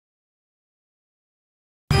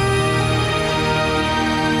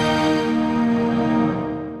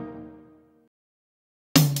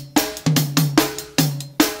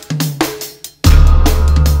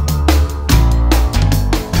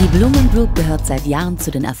Blumen Group gehört seit Jahren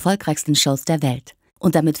zu den erfolgreichsten Shows der Welt.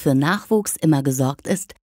 Und damit für Nachwuchs immer gesorgt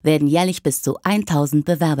ist, werden jährlich bis zu 1000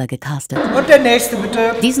 Bewerber gecastet. Und der nächste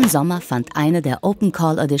bitte. Diesen Sommer fand eine der Open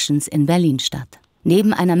Call Auditions in Berlin statt.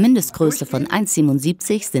 Neben einer Mindestgröße von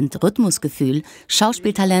 1,77 sind Rhythmusgefühl,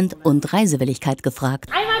 Schauspieltalent und Reisewilligkeit gefragt.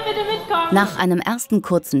 Einmal bitte mitkommen! Nach einem ersten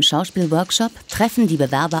kurzen Schauspielworkshop treffen die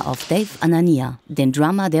Bewerber auf Dave Anania, den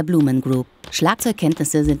Drummer der Blumen Group.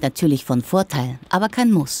 Schlagzeugkenntnisse sind natürlich von Vorteil, aber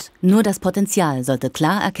kein Muss. Nur das Potenzial sollte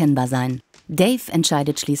klar erkennbar sein. Dave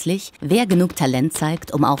entscheidet schließlich, wer genug Talent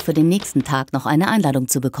zeigt, um auch für den nächsten Tag noch eine Einladung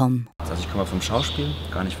zu bekommen. Also ich komme vom Schauspiel,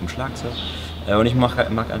 gar nicht vom Schlagzeug. Und ich mag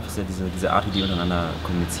einfach sehr diese Art, wie die untereinander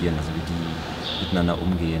kommunizieren, also wie die miteinander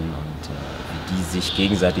umgehen und wie die sich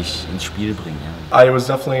gegenseitig ins Spiel bringen. Ja. I was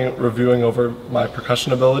definitely reviewing over my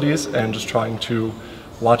percussion abilities and just trying to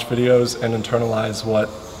watch videos and internalize what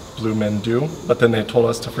blue men do. But then they told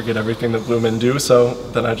us to forget everything that blue men do, so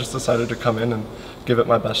then I just decided to come in and give it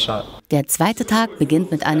my best shot. Der zweite Tag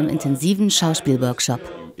beginnt mit einem intensiven Schauspielworkshop.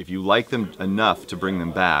 If you like them enough to bring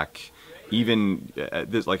them back, even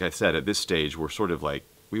like I said, at this stage, we're sort of like,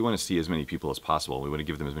 we want to see as many people as possible. We want to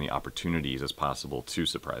give them as many opportunities as possible to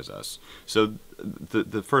surprise us. So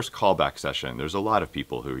the first callback session, there's a lot of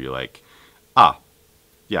people who you're like,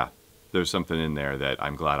 yeah, there's something in there that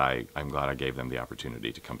I'm glad I gave them the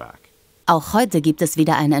opportunity to come back. Auch heute gibt es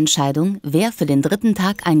wieder eine Entscheidung, wer für den dritten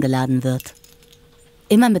Tag eingeladen wird.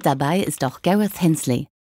 Immer mit dabei ist auch Gareth Hensley,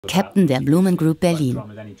 Captain der Blumen Group Berlin.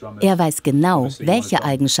 Er weiß genau, welche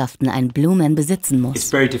Eigenschaften ein Blueman besitzen muss. It's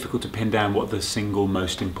very difficult to pin down what the single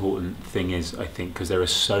most important thing is, I think, because there are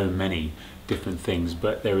so many different things.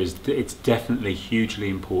 But it's definitely hugely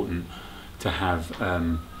important to have.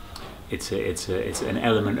 It's an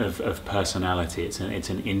element of personality. It's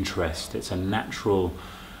an interest. It's a natural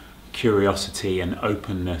curiosity and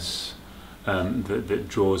openness. That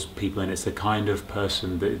draws people in. It's the kind of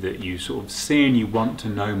person that you sort of see and you want to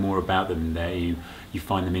know more about them. You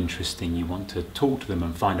find them interesting, you want to talk to them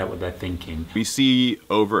and find out what they're thinking. We see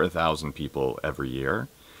over 1,000 people every year.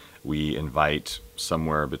 We invite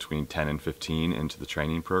somewhere between 10 and 15 into the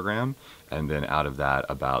training program, and then out of that,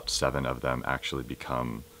 about 7 of them actually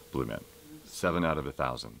become blue men. 7 out of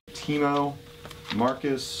 1,000. Timo,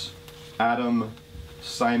 Marcus, Adam,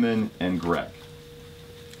 Simon, and Greg.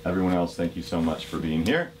 Everyone else, thank you so much for being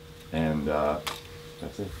here, and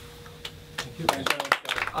that's it. Thank you.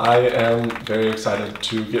 I am very excited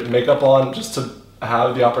to get makeup on. Just to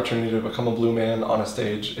have the opportunity to become a blue man on a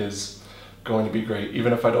stage is going to be great.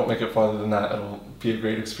 Even if I don't make it farther than that, it'll be a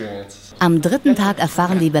great experience. Am dritten Tag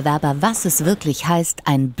erfahren die Bewerber, was es wirklich heißt,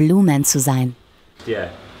 ein Blue Man zu sein. Yeah,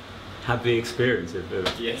 have the experience of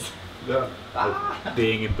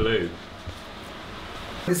being in blue.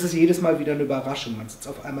 Es ist jedes Mal wieder eine Überraschung. Man sitzt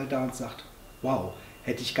auf einmal da und sagt, wow,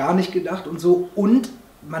 hätte ich gar nicht gedacht und so. Und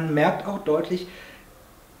man merkt auch deutlich,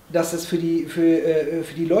 dass es für die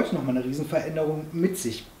Leute nochmal eine Riesenveränderung mit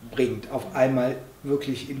sich bringt, auf einmal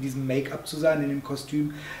wirklich in diesem Make-up zu sein, in dem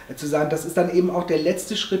Kostüm zu sein. Das ist dann eben auch der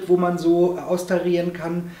letzte Schritt, wo man so austarieren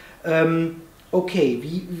kann, okay,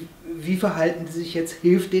 wie verhalten sie sich jetzt?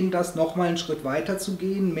 Hilft denen das, nochmal einen Schritt weiter zu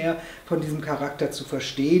gehen, mehr von diesem Charakter zu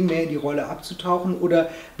verstehen, mehr in die Rolle abzutauchen? Oder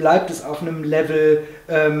bleibt es auf einem Level,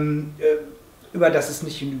 über das es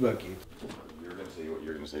nicht hinübergeht?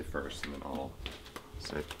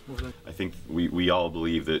 I think we all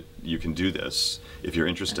believe that you can do this. If you're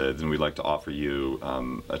interested, then we'd like to offer you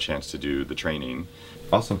a chance to do the training.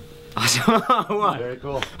 Awesome. Awesome. Wow. Very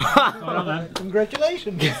cool.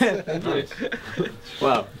 Congratulations. Thank you.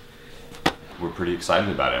 Wow. We're pretty excited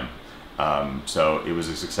about him. So it was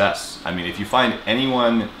a success. I mean, if you find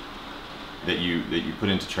anyone that you put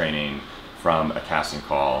into training from a casting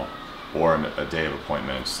call or a day of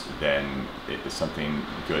appointments, then something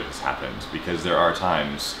good has happened. Because there are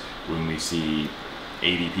times when we see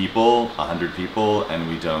 80 people, 100 people, and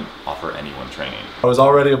we don't offer anyone training. I was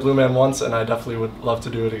already a blue man once, and I definitely would love to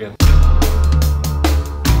do it again.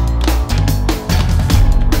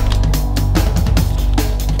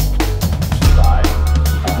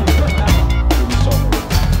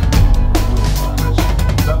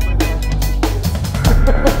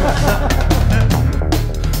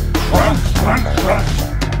 Run!